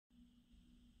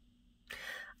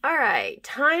All right,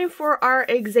 time for our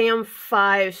Exam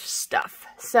 5 stuff.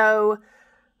 So,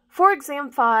 for Exam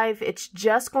 5, it's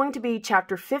just going to be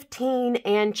Chapter 15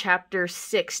 and Chapter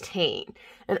 16.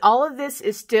 And all of this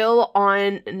is still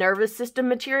on nervous system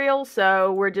material,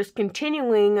 so we're just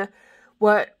continuing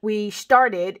what we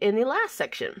started in the last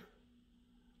section.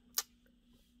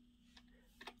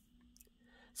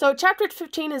 So, Chapter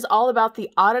 15 is all about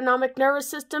the autonomic nervous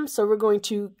system, so we're going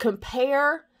to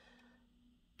compare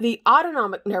the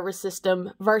autonomic nervous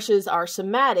system versus our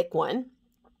somatic one,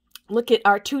 look at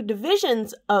our two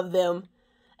divisions of them,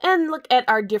 and look at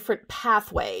our different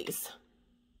pathways.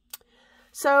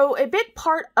 So a big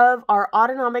part of our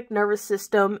autonomic nervous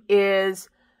system is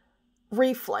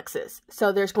reflexes.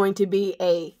 So there's going to be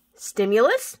a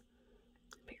stimulus,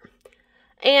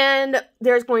 and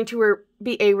there's going to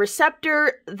be a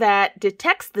receptor that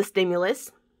detects the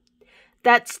stimulus.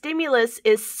 That stimulus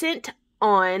is sent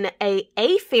on a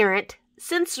afferent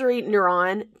sensory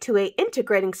neuron to a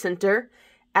integrating center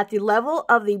at the level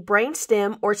of the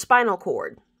brainstem or spinal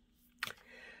cord.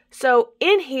 So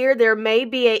in here, there may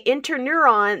be an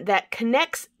interneuron that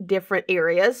connects different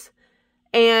areas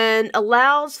and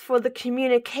allows for the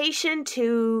communication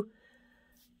to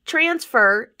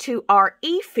transfer to our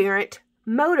efferent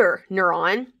motor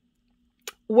neuron,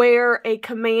 where a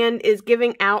command is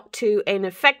giving out to an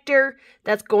effector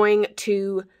that's going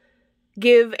to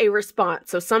give a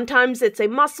response. So sometimes it's a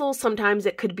muscle, sometimes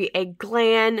it could be a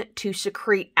gland to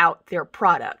secrete out their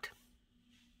product.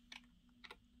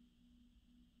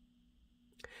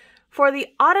 For the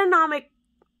autonomic,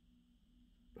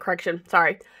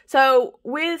 so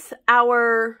with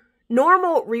our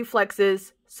normal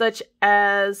reflexes, such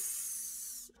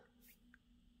as,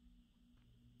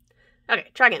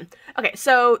 Okay,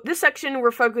 so this section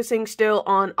we're focusing still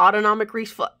on autonomic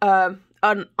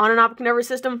nervous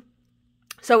system.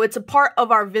 So it's a part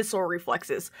of our visceral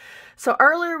reflexes. So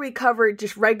earlier we covered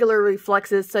just regular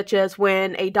reflexes, such as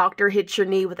when a doctor hits your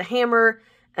knee with a hammer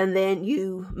and then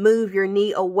you move your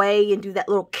knee away and do that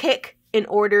little kick in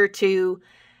order to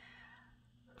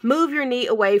move your knee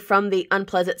away from the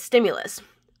unpleasant stimulus.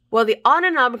 Well, the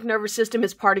autonomic nervous system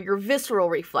is part of your visceral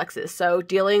reflexes, so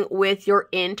dealing with your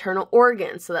internal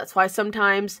organs. So that's why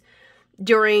sometimes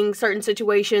during certain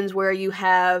situations where you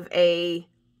have a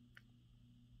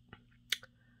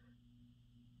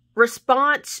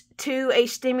response to a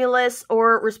stimulus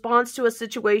or response to a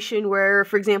situation where,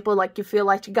 for example, like you feel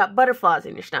like you got butterflies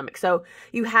in your stomach. So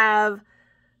you have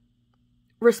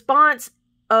response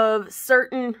of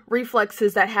certain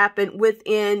reflexes that happen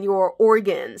within your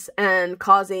organs and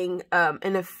causing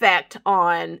an effect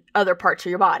on other parts of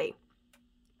your body.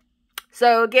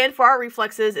 So again, for our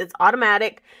reflexes, it's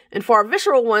automatic, and for our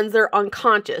visceral ones, they're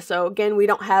unconscious. So again, we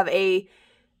don't have a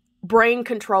brain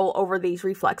control over these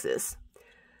reflexes.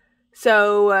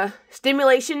 So,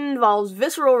 stimulation involves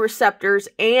visceral receptors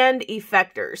and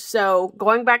effectors. So,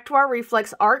 going back to our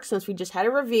reflex arc, since we just had a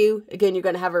review, again, you're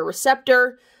going to have a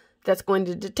receptor that's going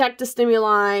to detect the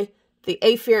stimuli. The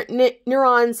afferent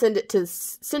neuron send it to the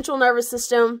central nervous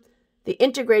system. The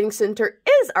integrating center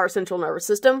is our central nervous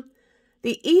system.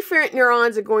 The efferent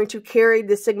neurons are going to carry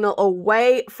the signal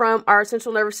away from our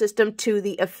central nervous system to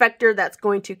the effector that's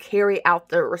going to carry out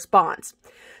the response.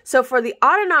 So for the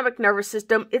autonomic nervous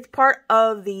system, it's part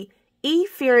of the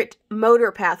efferent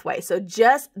motor pathway. So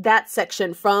just that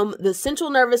section from the central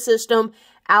nervous system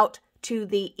out to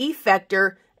the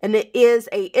effector, and it is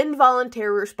an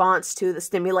involuntary response to the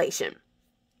stimulation.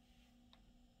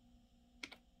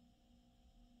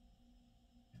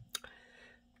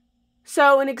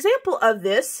 So an example of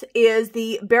this is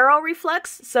the barrel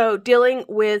reflex. So dealing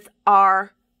with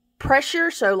our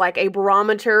pressure, so like a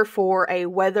barometer for a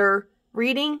weather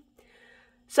reading.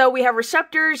 So we have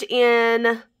receptors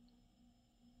in,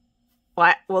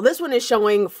 well, this one is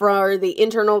showing for the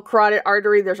internal carotid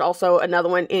artery. There's also another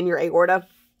one in your aorta.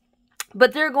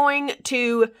 But they're going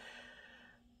to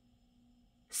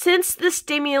sense the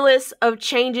stimulus of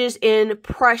changes in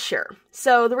pressure.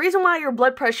 So the reason why your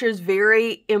blood pressure is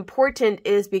very important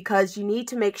is because you need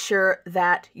to make sure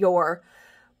that your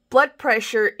blood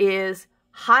pressure is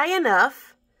high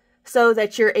enough so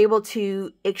that you're able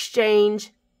to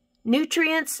exchange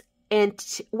nutrients and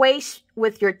waste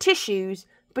with your tissues,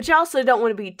 but you also don't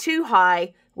want to be too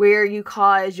high where you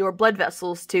cause your blood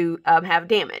vessels to have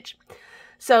damage.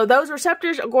 So those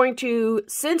receptors are going to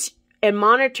sense and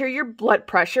monitor your blood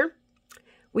pressure.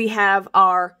 We have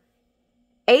our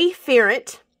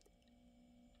afferent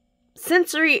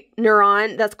sensory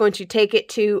neuron that's going to take it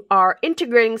to our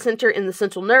integrating center in the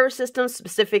central nervous system,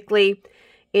 specifically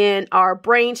in our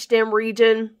brainstem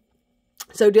region.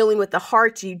 So dealing with the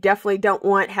heart, you definitely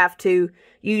don't have to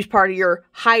use part of your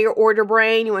higher order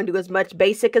brain. You want to do as much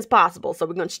basic as possible. So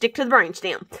we're going to stick to the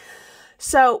brainstem.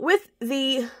 So with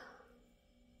the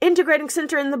integrating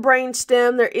center in the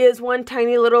brainstem, there is one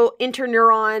tiny little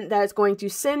interneuron that is going to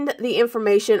send the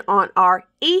information on our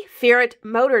efferent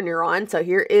motor neuron. So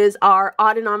here is our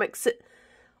autonomic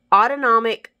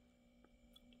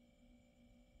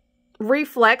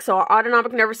reflex, or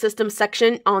autonomic nervous system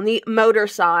section on the motor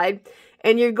side.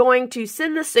 And you're going to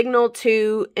send the signal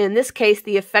to, in this case,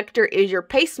 the effector is your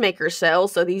pacemaker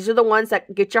cells. So these are the ones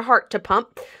that get your heart to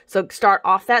pump. So start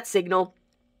off that signal.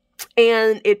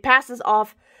 And it passes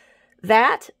off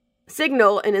that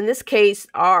signal. And in this case,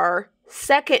 our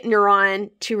second neuron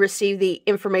to receive the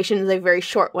information is a very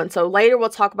short one. So later we'll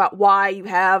talk about why you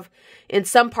have in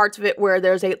some parts of it where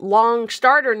there's a long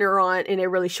starter neuron and a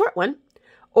really short one,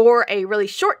 or a really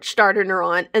short starter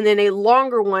neuron and then a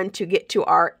longer one to get to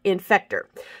our effector.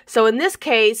 So in this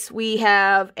case, we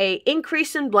have an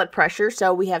increase in blood pressure,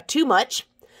 so we have too much.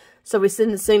 So we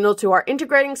send the signal to our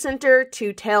integrating center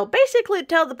to basically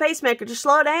tell the pacemaker to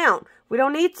slow down. We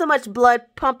don't need so much blood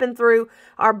pumping through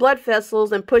our blood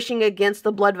vessels and pushing against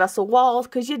the blood vessel walls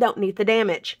because you don't need the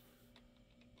damage.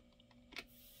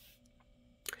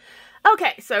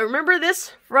 Okay, so remember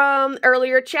this from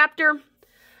earlier chapter.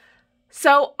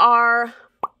 So our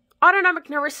autonomic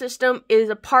nervous system is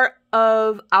a part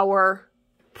of our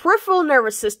peripheral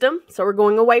nervous system. So we're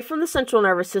going away from the central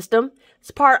nervous system.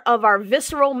 It's part of our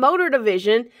visceral motor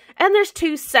division. And there's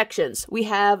two sections. We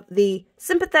have the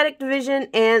sympathetic division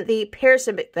and the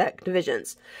parasympathetic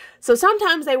divisions. So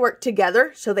sometimes they work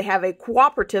together, so they have a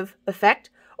cooperative effect.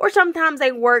 Or sometimes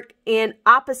they work in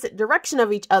opposite direction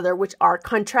of each other, which are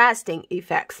contrasting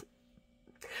effects.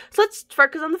 So let's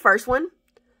focus on the first one.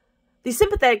 The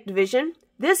sympathetic division,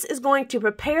 this is going to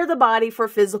prepare the body for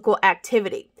physical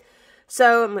activity.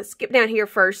 So I'm going to skip down here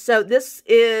first. So this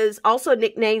is also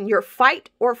nicknamed your fight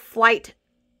or flight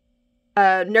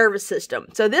nervous system.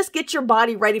 So this gets your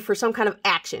body ready for some kind of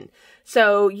action.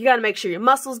 So you got to make sure your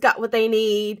muscles got what they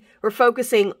need. We're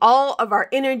focusing all of our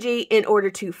energy in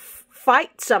order to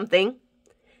fight something,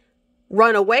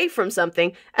 run away from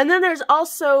something. And then there's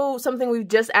also something we've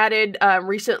just added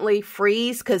recently,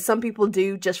 freeze, because some people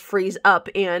do just freeze up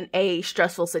in a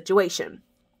stressful situation.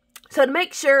 So to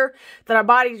make sure that our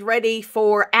body's ready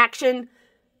for action,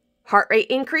 heart rate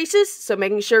increases, so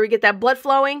making sure we get that blood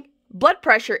flowing. Blood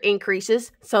pressure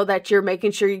increases, so that you're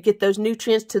making sure you get those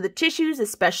nutrients to the tissues,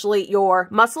 especially your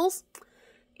muscles.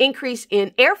 Increase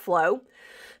in airflow.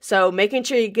 So making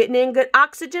sure you're getting in good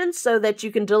oxygen so that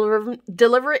you can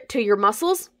deliver it to your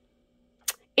muscles.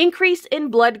 Increase in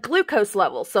blood glucose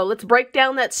levels. So let's break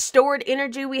down that stored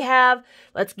energy we have.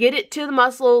 Let's get it to the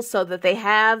muscles so that they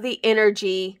have the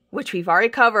energy, which we've already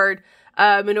covered,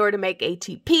 in order to make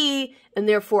ATP and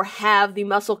therefore have the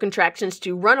muscle contractions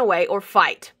to run away or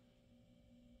fight.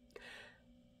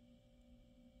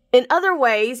 In other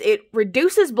ways, it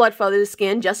reduces blood flow to the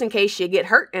skin just in case you get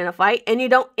hurt in a fight and you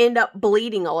don't end up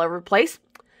bleeding all over the place.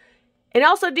 It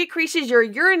also decreases your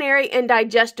urinary and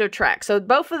digestive tract. So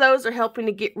both of those are helping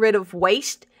to get rid of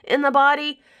waste in the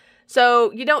body.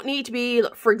 So you don't need to be,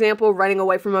 for example, running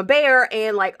away from a bear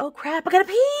and like, oh crap, I gotta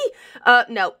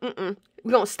pee. No,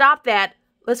 we're gonna stop that.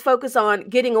 Let's focus on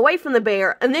getting away from the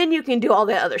bear and then you can do all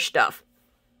that other stuff.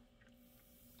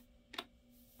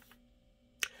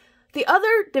 The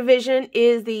other division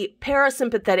is the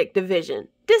parasympathetic division.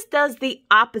 This does the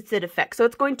opposite effect. So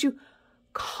it's going to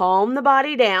calm the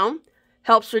body down,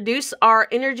 helps reduce our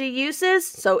energy uses.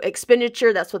 So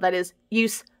expenditure, that's what that is,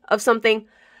 use of something,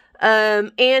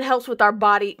 and helps with our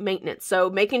body maintenance. So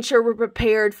making sure we're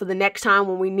prepared for the next time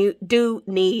when we do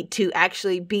need to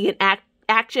actually be in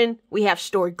action. We have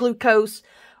stored glucose.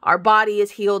 Our body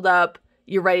is healed up.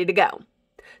 You're ready to go.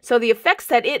 So the effects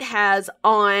that it has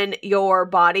on your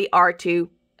body are to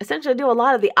essentially do a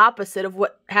lot of the opposite of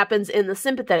what happens in the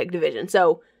sympathetic division.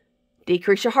 So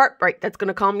decrease your heart rate. That's going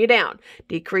to calm you down.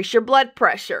 Decrease your blood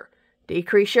pressure.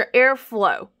 Decrease your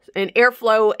airflow. And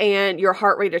airflow and your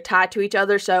heart rate are tied to each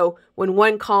other. So when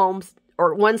one calms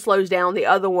or one slows down, the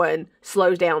other one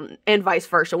slows down and vice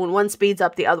versa. When one speeds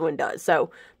up, the other one does. So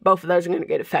both of those are going to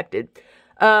get affected.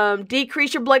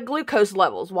 Decrease your blood glucose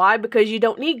levels. Why? Because you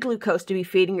don't need glucose to be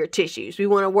feeding your tissues. We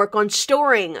want to work on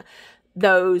storing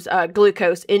those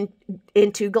glucose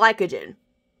into glycogen.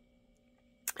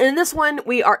 And in this one,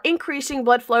 we are increasing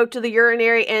blood flow to the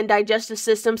urinary and digestive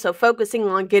system, so focusing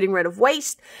on getting rid of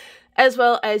waste, as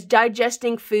well as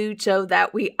digesting food so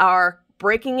that we are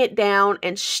breaking it down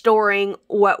and storing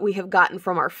what we have gotten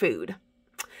from our food.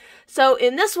 So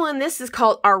in this one, this is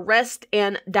called our rest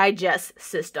and digest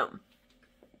system.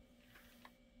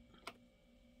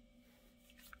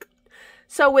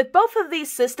 So with both of these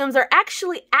systems, they're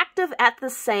actually active at the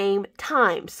same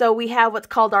time. So we have what's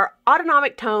called our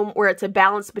autonomic tone, where it's a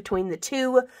balance between the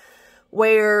two,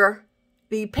 where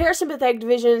the parasympathetic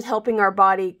division is helping our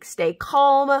body stay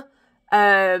calm.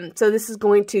 So this is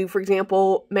going to, for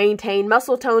example, maintain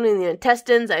muscle tone in the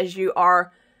intestines as you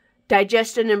are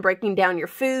digesting and breaking down your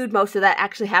food. Most of that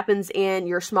actually happens in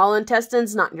your small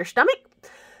intestines, not in your stomach.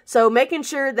 So making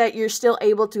sure that you're still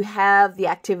able to have the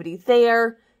activity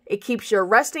there. It keeps your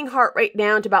resting heart rate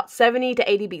down to about 70 to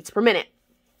 80 beats per minute.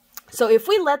 So if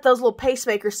we let those little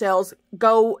pacemaker cells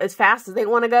go as fast as they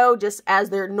want to go, just as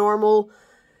their normal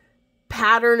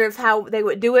pattern of how they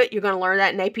would do it, you're going to learn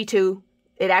that in AP2.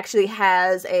 It actually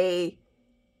has a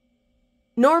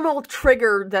normal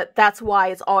trigger that's why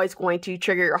it's always going to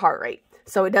trigger your heart rate.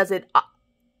 So it does it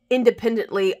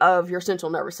independently of your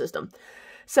central nervous system.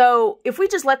 So if we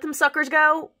just let them suckers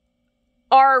go,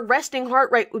 our resting heart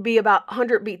rate would be about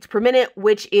 100 beats per minute,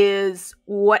 which is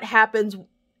what happens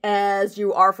as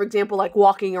you are, for example, like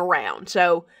walking around.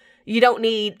 So you don't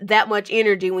need that much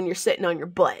energy when you're sitting on your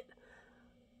butt.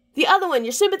 The other one,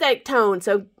 your sympathetic tone.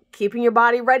 So keeping your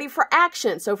body ready for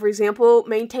action. So for example,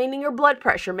 maintaining your blood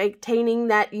pressure, maintaining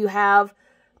that you have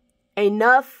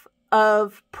enough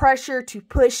of pressure to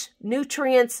push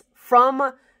nutrients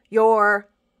from your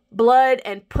blood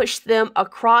and push them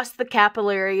across the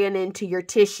capillary and into your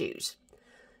tissues.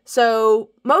 So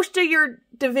most of your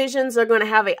divisions are going to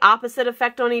have an opposite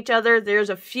effect on each other. There's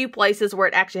a few places where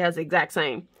it actually has the exact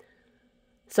same.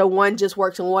 So one just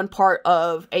works in one part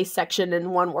of a section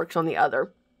and one works on the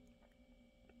other.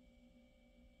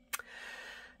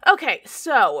 Okay,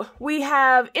 so we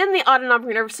have in the autonomic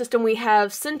nervous system, we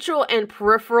have central and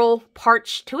peripheral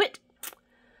parts to it.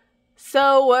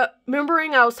 So,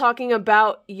 remembering I was talking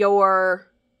about your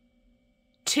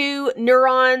two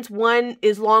neurons, one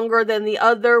is longer than the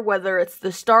other, whether it's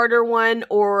the starter one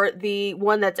or the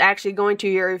one that's actually going to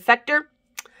your effector.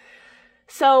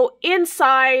 So,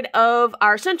 inside of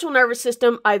our central nervous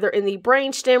system, either in the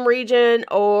brainstem region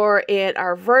or in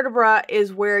our vertebra,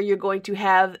 is where you're going to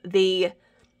have the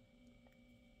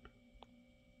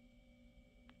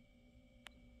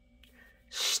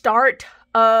start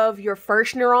of your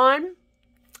first neuron.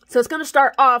 So it's going to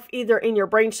start off either in your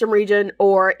brainstem region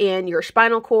or in your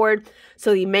spinal cord,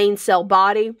 so the main cell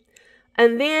body.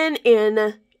 And then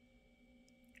in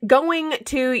going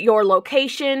to your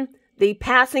location, the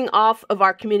passing off of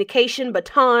our communication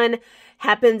baton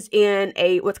happens in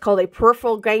what's called a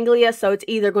peripheral ganglia. So it's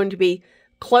either going to be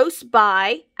close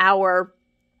by our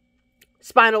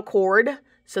spinal cord.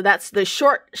 So that's the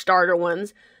short starter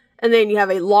ones. And then you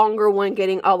have a longer one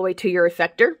getting all the way to your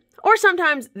effector. Or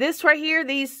sometimes this right here,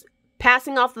 these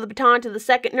passing off of the baton to the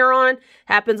second neuron,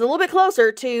 happens a little bit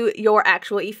closer to your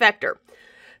actual effector.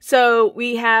 So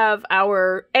we have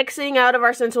our exiting out of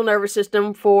our central nervous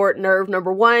system for nerve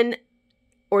number 1,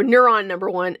 or neuron number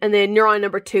 1, and then neuron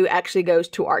number 2 actually goes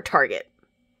to our target.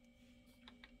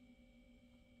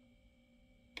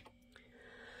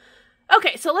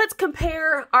 Okay, so let's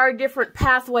compare our different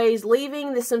pathways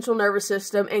leaving the central nervous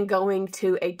system and going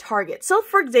to a target. So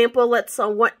for example, let's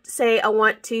say I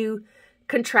want to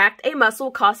contract a muscle,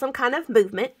 cause some kind of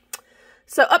movement.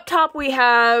 So up top we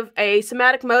have a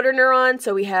somatic motor neuron.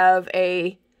 So we have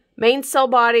a main cell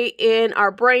body in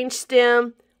our brain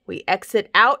stem. We exit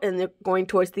out and they're going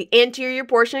towards the anterior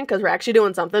portion because we're actually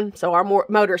doing something. So our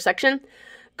motor section.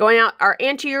 Going out our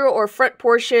anterior or front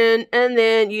portion, and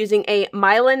then using a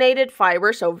myelinated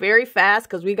fiber, so very fast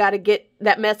because we got to get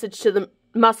that message to the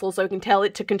muscle so we can tell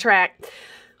it to contract.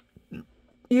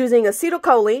 Using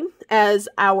acetylcholine as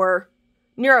our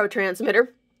neurotransmitter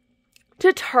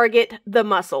to target the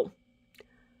muscle.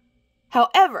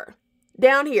 However,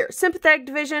 down here, sympathetic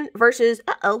division versus,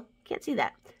 can't see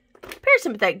that,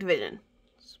 parasympathetic division.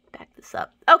 Let's back this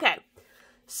up. Okay,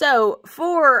 so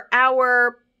for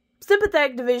our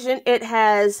sympathetic division, it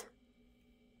has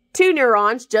 2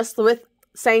 neurons, just with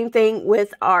same thing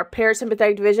with our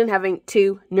parasympathetic division having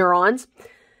 2 neurons.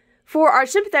 For our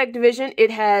sympathetic division, it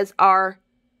has our,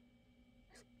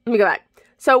 let me go back.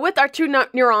 So with our 2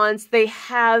 neurons, they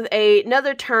have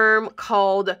another term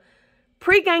called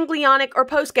preganglionic or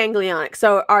postganglionic.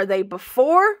 So are they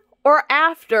before or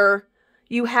after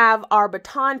you have our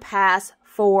baton pass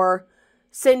for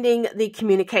sending the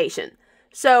communication?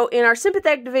 So in our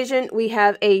sympathetic division, we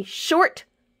have a short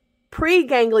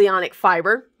preganglionic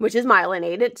fiber, which is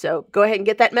myelinated. So go ahead and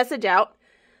get that message out.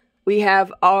 We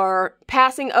have our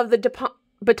passing of the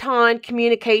baton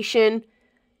communication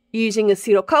using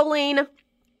acetylcholine.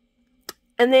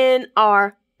 And then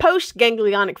our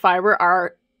postganglionic fiber,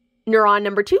 our neuron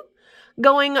number 2,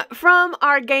 going from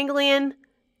our ganglion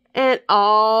and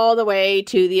all the way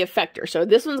to the effector. So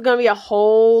this one's going to be a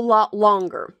whole lot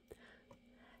longer.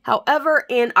 However,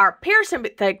 in our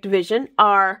parasympathetic division,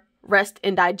 our rest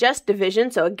and digest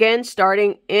division, so again,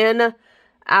 starting in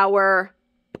our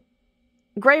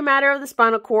gray matter of the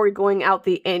spinal cord, going out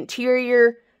the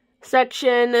anterior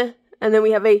section, and then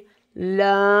we have a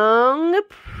long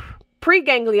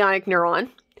preganglionic neuron.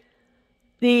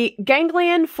 The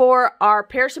ganglion for our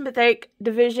parasympathetic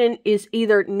division is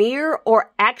either near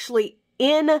or actually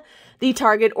in the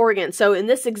target organ. So in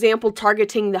this example,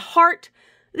 targeting the heart,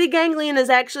 the ganglion is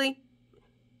actually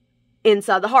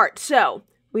inside the heart. So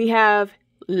we have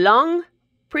long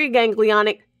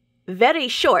preganglionic, very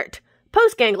short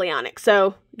postganglionic.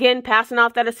 So again, passing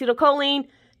off that acetylcholine,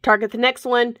 target the next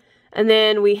one, and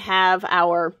then we have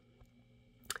our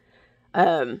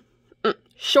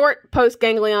short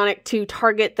postganglionic to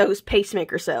target those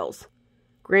pacemaker cells.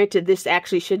 Granted, this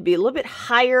actually should be a little bit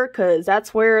higher because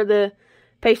that's where the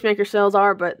pacemaker cells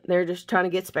are, but they're just trying to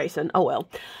get space in. Oh well.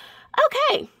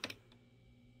 Okay.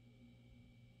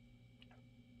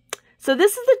 So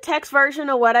this is the text version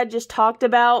of what I just talked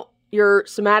about. Your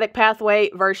somatic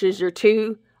pathway versus your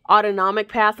two autonomic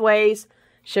pathways.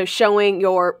 So showing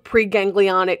your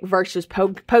preganglionic versus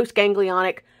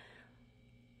postganglionic,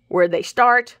 where they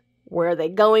start, where they're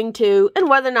going to, and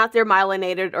whether or not they're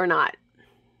myelinated or not.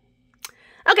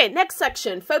 Okay, next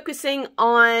section, focusing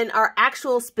on our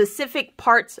actual specific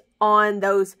parts on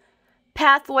those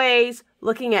pathways,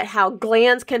 looking at how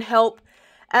glands can help,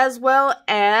 as well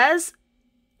as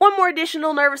one more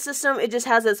additional nervous system. It just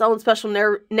has its own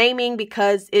special naming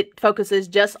because it focuses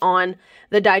just on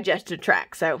the digestive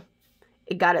tract. So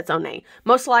it got its own name.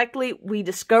 Most likely we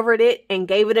discovered it and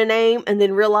gave it a name and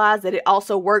then realized that it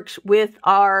also works with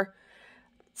our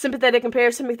sympathetic and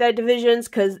parasympathetic divisions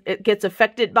because it gets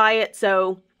affected by it.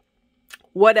 So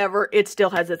whatever, it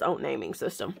still has its own naming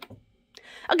system.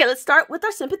 Okay, let's start with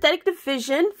our sympathetic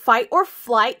division, fight or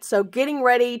flight. So getting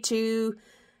ready to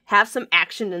have some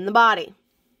action in the body.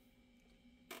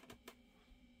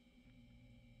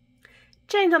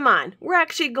 Change my mind. We're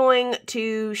actually going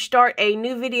to start a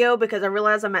new video because I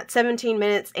realize I'm at 17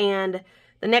 minutes and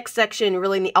the next section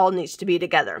really all needs to be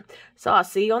together. So I'll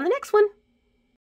see you on the next one.